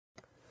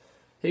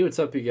Hey, what's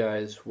up, you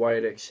guys?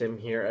 Wyattxhim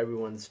here,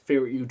 everyone's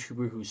favorite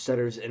YouTuber who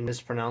stutters and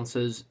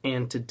mispronounces.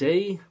 And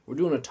today, we're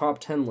doing a top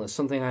 10 list,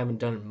 something I haven't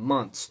done in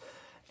months.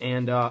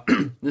 And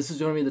this is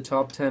going to be the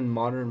top 10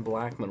 modern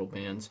black metal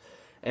bands.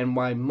 And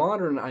by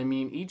modern, I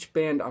mean each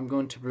band I'm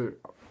going to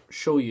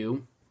show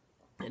you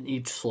in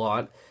each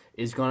slot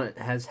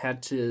has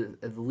had to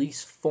at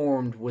least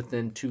formed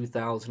within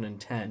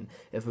 2010.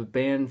 If a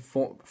band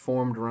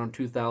formed around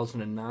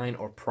 2009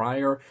 or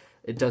prior,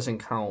 it doesn't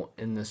count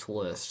in this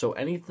list. So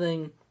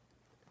anything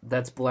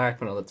that's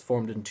black metal that's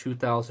formed in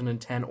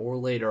 2010 or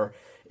later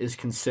is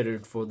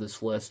considered for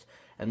this list.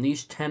 And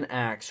these 10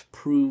 acts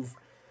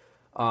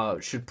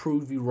should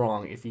prove you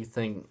wrong if you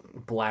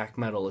think black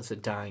metal is a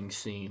dying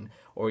scene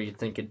or you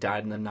think it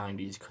died in the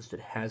 90s, because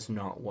it has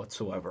not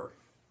whatsoever.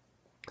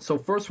 So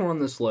first one on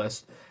this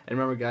list, and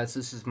remember guys,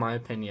 this is my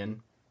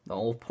opinion, the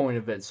whole point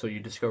of it, so you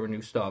discover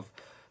new stuff.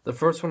 The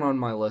first one on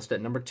my list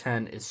at number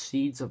 10 is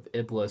Seeds of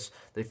Iblis.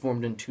 They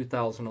formed in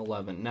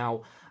 2011.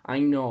 Now, I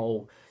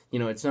know,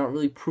 it's not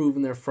really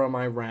proven they're from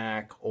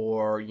Iraq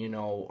or,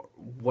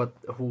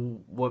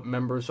 what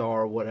members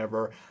are or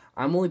whatever.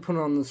 I'm only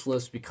putting on this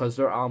list because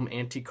their album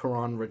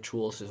Anti-Quran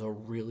Rituals is a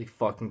really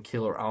fucking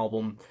killer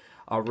album,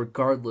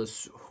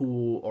 regardless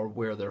who or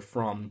where they're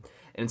from.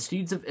 And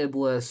Seeds of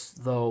Iblis,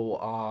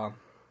 though,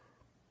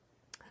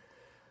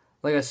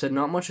 like I said,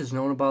 not much is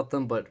known about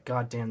them, but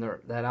goddamn,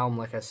 that album,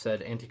 like I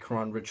said,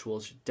 Anti-Quran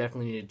Rituals, you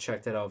definitely need to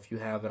check that out if you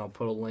haven't. I'll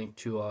put a link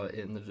to it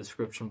in the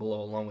description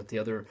below, along with the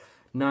other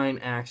 9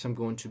 acts I'm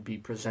going to be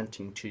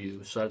presenting to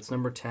you. So that's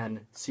number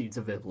 10, Seeds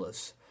of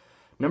Iblis.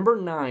 Number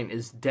 9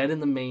 is Dead in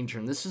the Manger,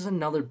 and this is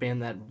another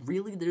band that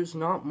really there's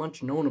not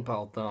much known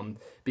about them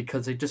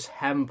because they just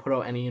haven't put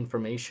out any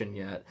information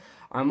yet.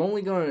 I'm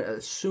only going to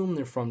assume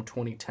they're from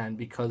 2010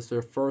 because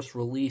their first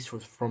release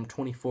was from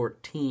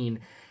 2014,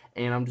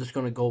 and I'm just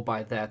going to go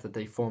by that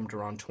they formed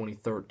around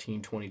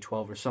 2013,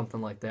 2012, or something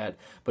like that.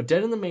 But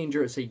Dead in the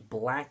Manger is a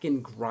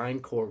blackened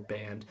grindcore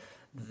band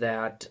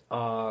that,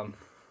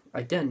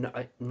 again,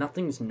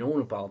 nothing's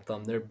known about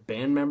them. They're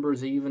band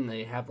members even.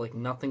 They have,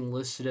 nothing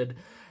listed.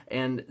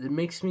 And it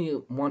makes me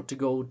want to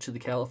go to the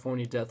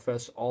California Death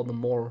Fest all the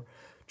more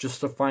just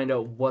to find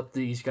out what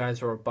these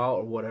guys are about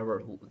or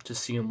whatever, to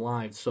see them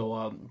live.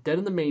 So, Dead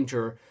in the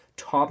Manger,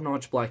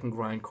 top-notch blackened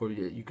grindcore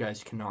that you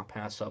guys cannot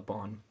pass up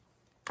on.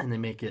 And they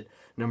make it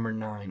number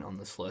 9 on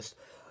this list.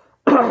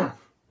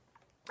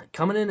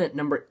 Coming in at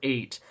number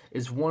 8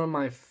 is one of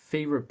my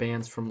favorite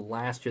bands from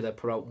last year that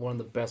put out one of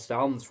the best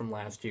albums from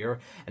last year.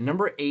 And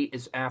number 8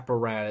 is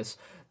Apparatus.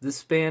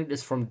 This band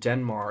is from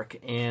Denmark,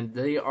 and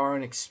they are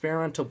an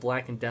experimental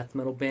black and death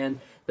metal band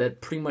that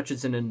pretty much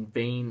is in a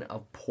vein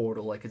of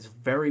Portal. It's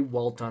very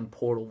well done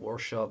Portal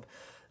worship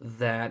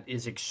that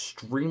is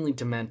extremely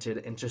demented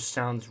and just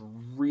sounds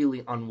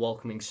really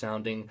unwelcoming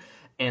sounding.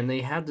 And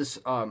they have this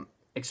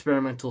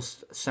experimental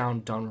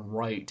sound done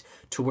right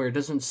to where it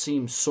doesn't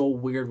seem so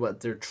weird what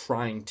they're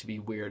trying to be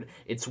weird.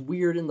 It's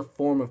weird in the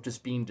form of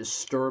just being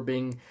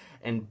disturbing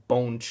and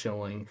bone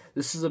chilling.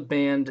 This is a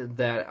band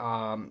that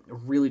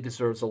really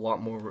deserves a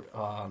lot more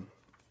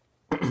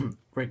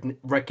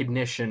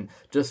recognition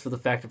just for the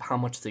fact of how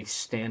much they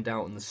stand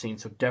out in the scene.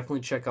 So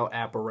definitely check out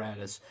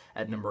Apparatus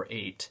at number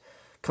 8.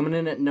 Coming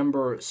in at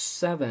number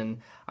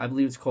 7, I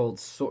believe it's called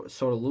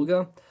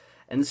Sortilegia.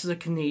 And this is a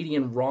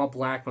Canadian raw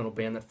black metal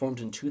band that formed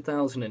in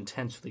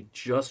 2010, so they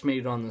just made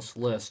it on this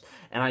list.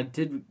 And I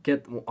did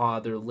get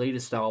their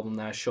latest album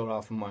that I showed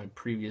off in my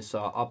previous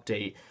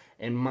update.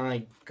 And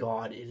my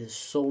God, it is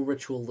so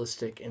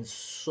ritualistic and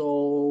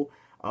so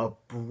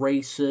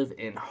abrasive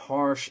and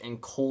harsh and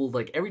cold.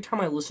 Every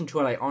time I listen to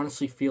it, I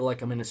honestly feel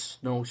like I'm in a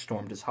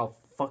snowstorm, just how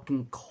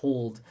fucking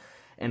cold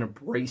and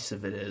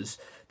abrasive it is,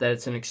 that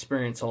it's an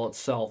experience all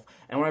itself.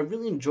 And what I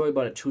really enjoy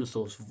about it too is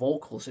those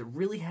vocals. It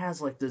really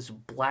has this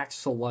black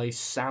slice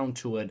sound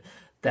to it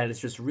that is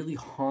just really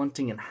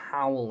haunting and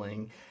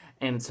howling,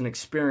 and it's an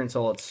experience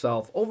all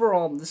itself.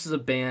 Overall, this is a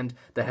band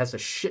that has a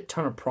shit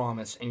ton of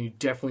promise, and you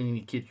definitely need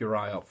to keep your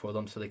eye out for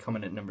them, so they come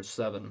in at number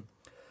 7.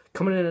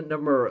 Coming in at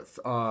number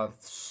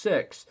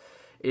 6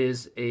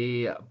 is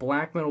a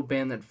black metal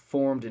band that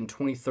formed in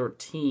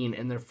 2013,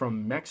 and they're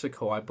from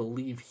Mexico. I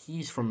believe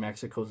he's from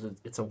Mexico.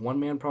 It's a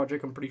one-man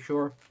project, I'm pretty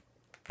sure.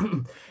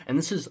 And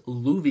this is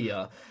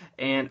Lluvia,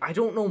 and I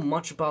don't know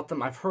much about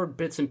them. I've heard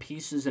bits and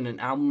pieces in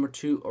an album or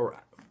two,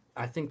 or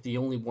I think the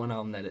only one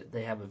album that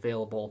they have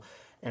available,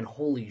 and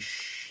holy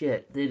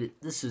shit,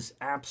 this is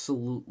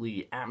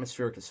absolutely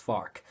atmospheric as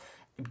fuck,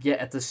 yet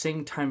at the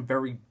same time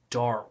very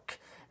dark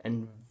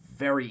and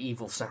very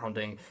evil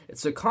sounding.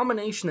 It's a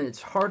combination that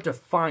it's hard to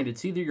find.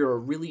 It's either you're a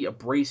really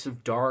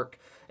abrasive, dark,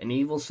 and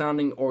evil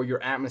sounding, or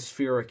you're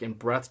atmospheric and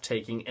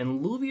breathtaking.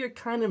 And Lluvia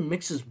kind of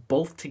mixes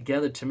both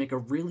together to make a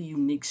really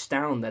unique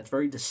sound that's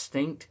very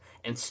distinct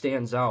and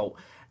stands out.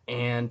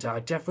 And I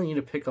definitely need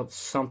to pick up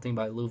something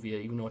by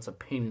Lluvia, even though it's a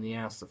pain in the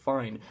ass to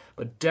find.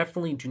 But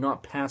definitely do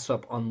not pass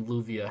up on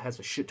Lluvia. It has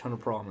a shit ton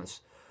of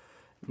promise.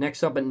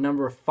 Next up at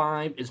number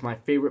 5 is my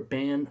favorite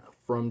band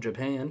from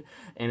Japan,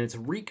 and it's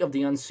Reek of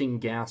the Unseen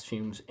Gas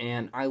Fumes.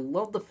 And I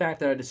love the fact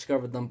that I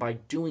discovered them by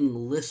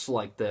doing lists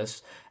like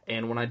this.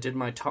 And when I did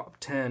my top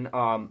 10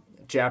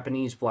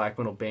 Japanese black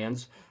metal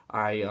bands,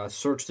 I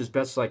searched as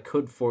best as I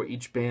could for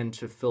each band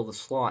to fill the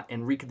slot,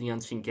 and Reek of the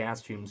Unseen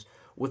Gas Fumes,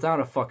 without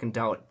a fucking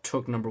doubt,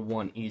 took number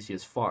 1 easy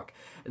as fuck.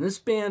 And this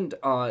band,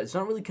 it's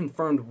not really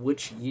confirmed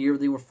which year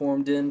they were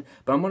formed in,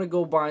 but I'm going to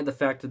go by the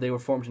fact that they were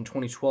formed in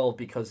 2012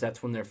 because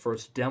that's when their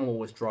first demo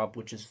was dropped,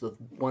 which is the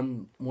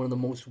one of the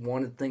most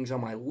wanted things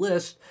on my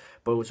list,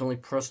 but it was only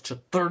pressed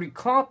to 30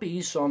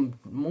 copies, so I'm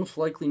most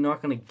likely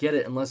not going to get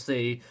it unless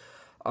they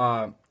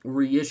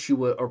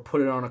reissue it or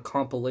put it on a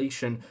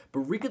compilation.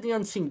 But Reek of the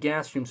Unseen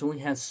Gas Fumes only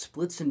has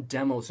splits and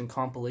demos and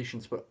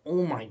compilations, but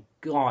oh my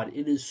god,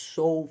 it is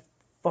so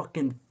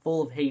fucking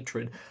full of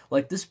hatred.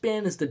 Like, this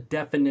band is the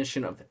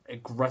definition of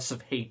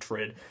aggressive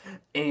hatred,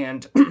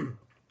 and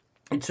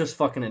it's just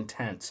fucking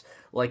intense.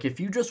 Like, if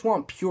you just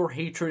want pure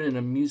hatred in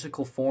a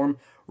musical form,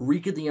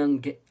 Reek of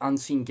the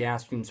Unseen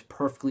Gas Fumes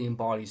perfectly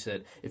embodies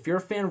it. If you're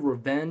a fan of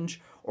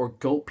Revenge or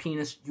Goat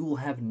Penis, you will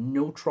have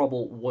no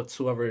trouble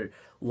whatsoever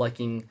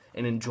liking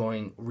and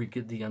enjoying Reek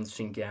of the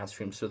Unseen Gas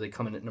Fumes, so they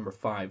come in at number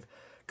 5.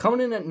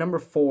 Coming in at number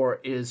 4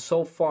 is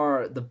so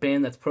far the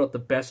band that's put out the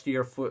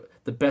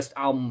best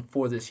album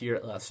for this year.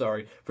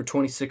 For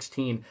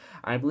 2016.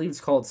 I believe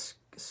it's called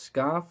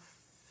Scafe,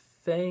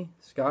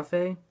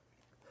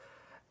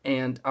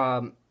 and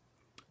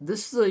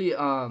this is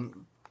a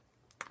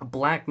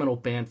black metal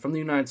band from the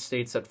United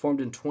States that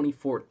formed in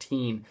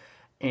 2014,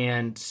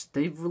 and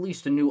they've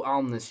released a new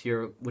album this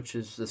year, which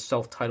is the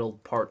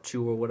self-titled Part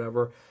 2 or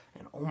whatever.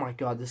 And oh my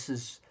god, this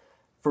is,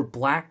 for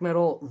black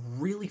metal,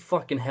 really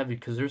fucking heavy,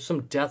 because there's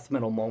some death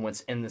metal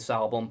moments in this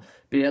album,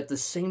 but at the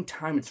same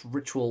time it's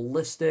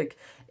ritualistic.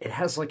 It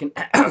has like an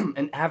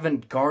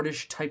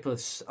avant-garde-ish type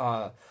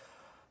of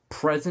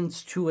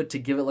presence to it to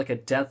give it like a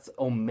Death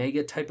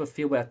Omega type of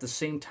feel, but at the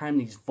same time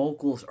these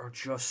vocals are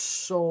just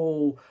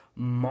so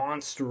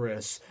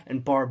monstrous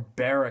and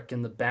barbaric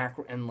in the back,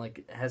 and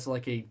like has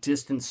like a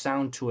distant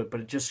sound to it, but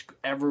it just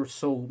ever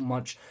so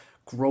much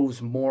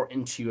grows more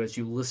into you as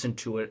you listen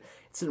to it.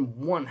 It's in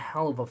one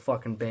hell of a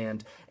fucking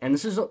band, and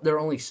this is their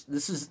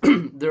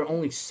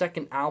only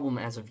second album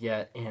as of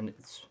yet, and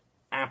it's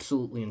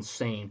absolutely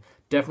insane.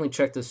 Definitely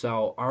check this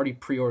out. I already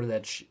pre-ordered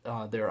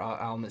that their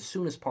album as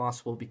soon as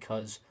possible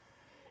because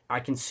I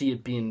can see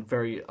it being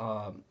very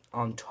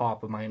on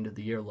top of my end of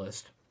the year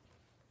list.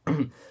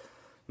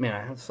 Man,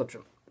 I have such a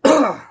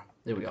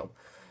there we go.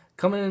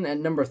 Coming in at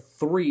number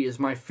 3 is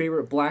my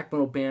favorite black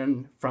metal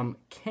band from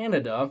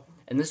Canada.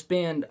 And this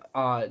band,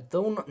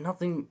 though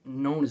nothing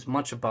known as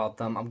much about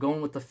them, I'm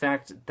going with the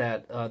fact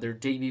that their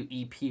debut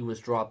EP was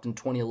dropped in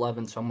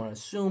 2011, so I'm going to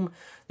assume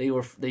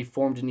they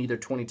formed in either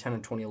 2010 or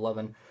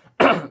 2011.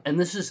 And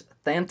this is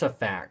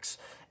Thantifaxath.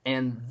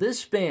 And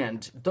this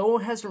band, though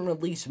it hasn't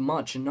released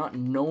much and not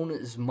known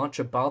as much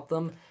about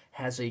them,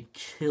 has a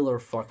killer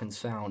fucking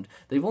sound.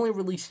 They've only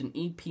released an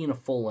EP and a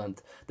full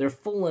length. Their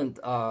full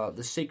length,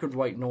 The Sacred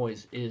White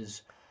Noise,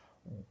 is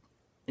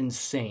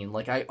insane.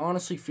 Like, I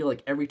honestly feel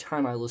like every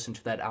time I listen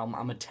to that album,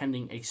 I'm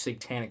attending a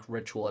satanic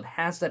ritual. It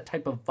has that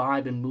type of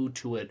vibe and mood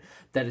to it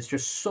that is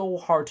just so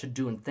hard to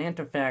do, and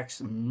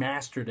Thantifaxath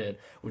mastered it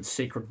with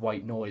Sacred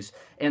White Noise.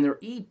 And their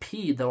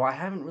EP, though I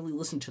haven't really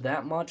listened to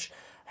that much,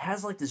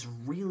 has like this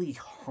really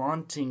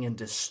haunting and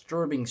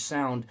disturbing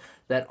sound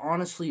that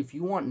honestly, if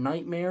you want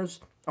nightmares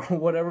or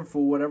whatever,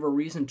 for whatever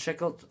reason,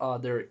 check out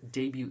their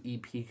debut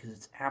EP, because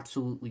it's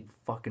absolutely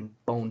fucking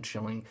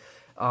bone-chilling.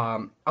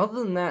 Other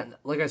than that,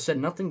 like I said,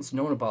 nothing's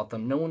known about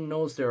them. No one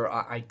knows their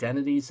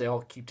identities. They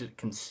all keep it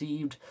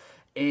conceived.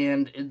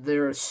 And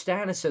their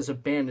status as a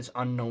band is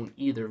unknown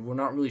either. We're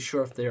not really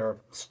sure if they are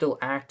still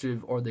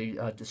active or they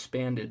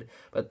disbanded.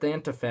 But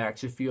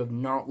Thantifaxath, if you have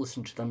not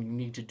listened to them, you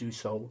need to do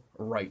so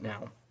right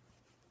now.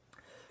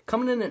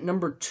 Coming in at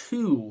number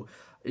 2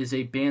 is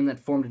a band that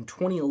formed in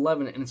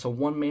 2011, and it's a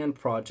one-man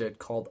project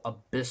called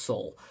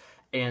Abyssal.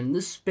 And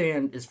this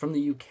band is from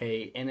the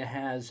UK, and it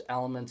has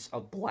elements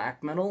of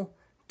black metal,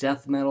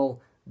 death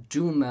metal,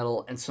 doom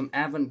metal, and some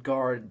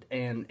avant-garde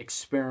and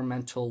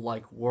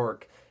experimental-like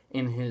work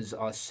in his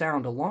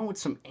sound, along with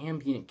some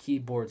ambient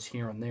keyboards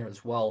here and there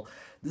as well.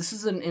 This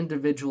is an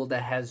individual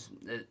that has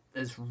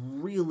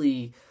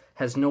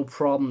no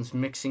problems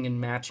mixing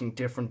and matching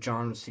different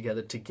genres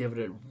together to give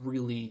it a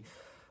really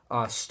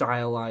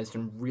stylized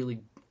and really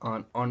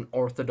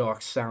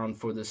unorthodox sound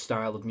for this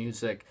style of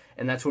music,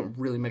 and that's what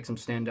really makes him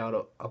stand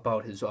out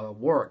about his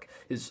work.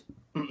 His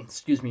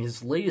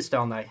his latest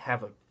album that I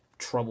have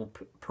trouble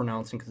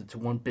pronouncing because it's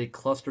one big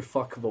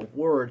clusterfuck of a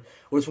word,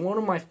 was one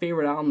of my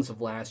favorite albums of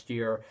last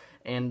year,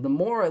 and the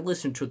more I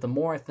listen to it, the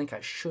more I think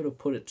I should have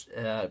put it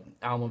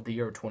album of the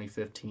year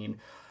 2015.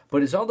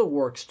 But his other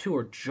works, too,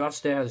 are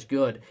just as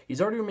good. He's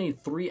already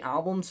made 3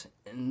 albums,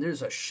 and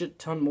there's a shit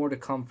ton more to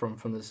come from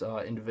this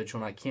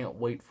individual, and I can't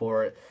wait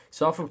for it.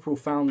 He's off of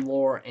profound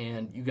lore,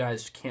 and you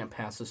guys can't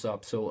pass this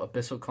up, so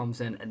Abyssal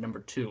comes in at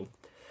number 2.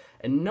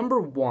 And number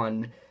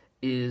 1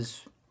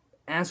 is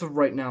as of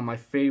right now, my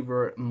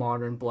favorite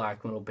modern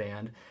black metal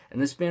band.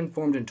 And this band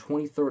formed in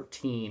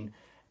 2013,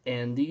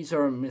 and these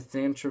are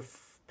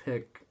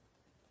Thantifaxath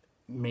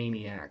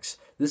maniacs.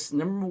 This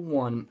number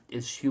one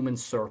is Human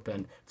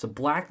Serpent. It's a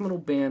black metal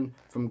band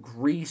from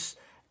Greece,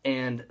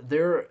 and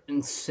their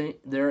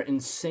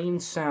insane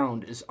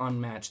sound is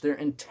unmatched. Their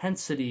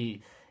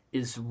intensity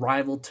is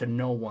rivaled to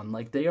no one.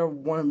 Like, they are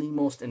one of the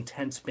most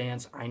intense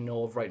bands I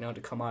know of right now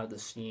to come out of the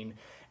scene,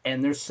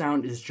 and their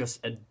sound is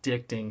just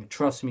addicting.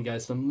 Trust me,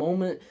 guys, the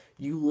moment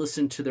you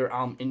listen to their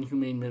album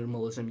Inhumane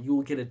Minimalism, you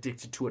will get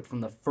addicted to it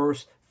from the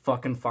first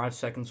fucking 5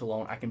 seconds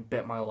alone. I can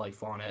bet my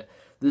life on it.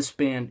 This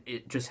band,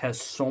 it just has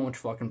so much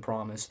fucking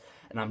promise,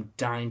 and I'm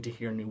dying to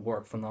hear new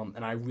work from them,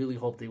 and I really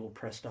hope they will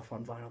press stuff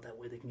on vinyl. That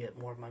way they can get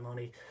more of my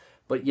money.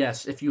 But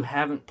yes, if you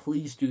haven't,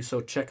 please do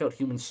so. Check out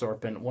Human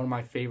Serpent, one of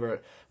my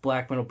favorite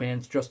black metal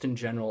bands just in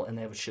general, and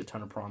they have a shit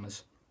ton of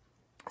promise.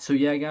 So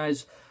yeah,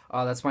 guys,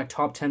 that's my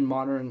top 10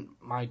 modern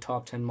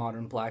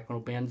black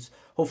metal bands.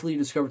 Hopefully you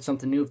discovered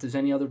something new. If there's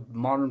any other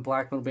modern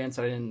black metal bands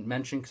that I didn't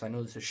mention, because I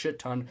know there's a shit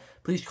ton,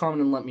 please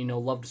comment and let me know.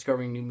 Love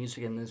discovering new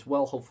music, and as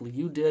well, hopefully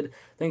you did.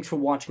 Thanks for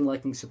watching,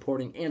 liking,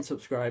 supporting, and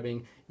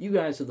subscribing. You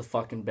guys are the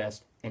fucking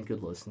best, and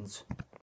good listens.